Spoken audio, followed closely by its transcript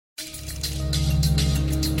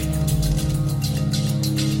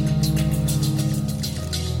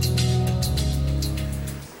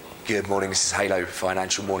Good morning, this is Halo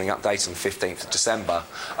Financial Morning Update on the 15th of December.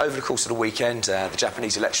 Over the course of the weekend, the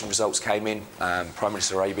Japanese election results came in. Prime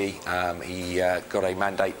Minister Abe, he got a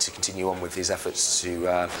mandate to continue on with his efforts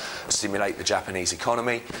to stimulate the Japanese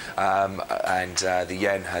economy, and the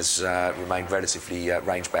yen has remained relatively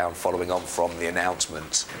range-bound following on from the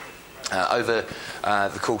announcement. Over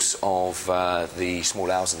the course of the small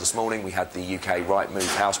hours of this morning, we had the UK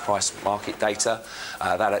Rightmove house price market data.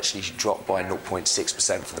 That actually dropped by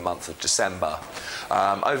 0.6% for the month of December.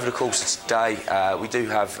 Over the course of today, we do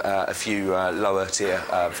have a few lower tier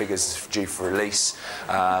figures due for release.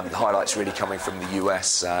 The highlights really coming from the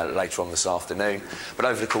US later on this afternoon. But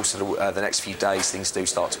over the course of the next few days, things do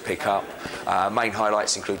start to pick up. Main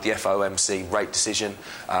highlights include the FOMC rate decision.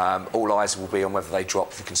 All eyes will be on whether they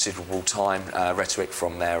drop the considerable time rhetoric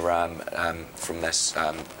from their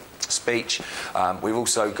speech. We've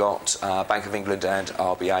also got Bank of England and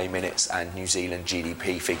RBA minutes and New Zealand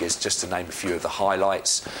GDP figures, just to name a few of the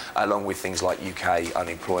highlights, along with things like UK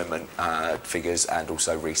unemployment figures and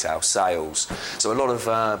also retail sales. So a lot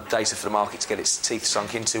of data for the market to get its teeth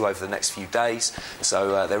sunk into over the next few days.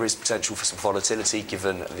 So there is potential for some volatility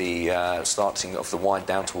given the starting of the wind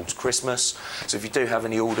down towards Christmas. So if you do have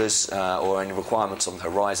any orders or any requirements on the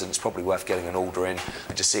horizon, it's probably worth getting an order in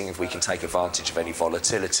and just seeing if we can take advantage of any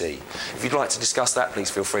volatility. If you'd like to discuss that,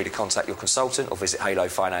 please feel free to contact your consultant or visit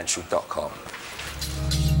halofinancial.com.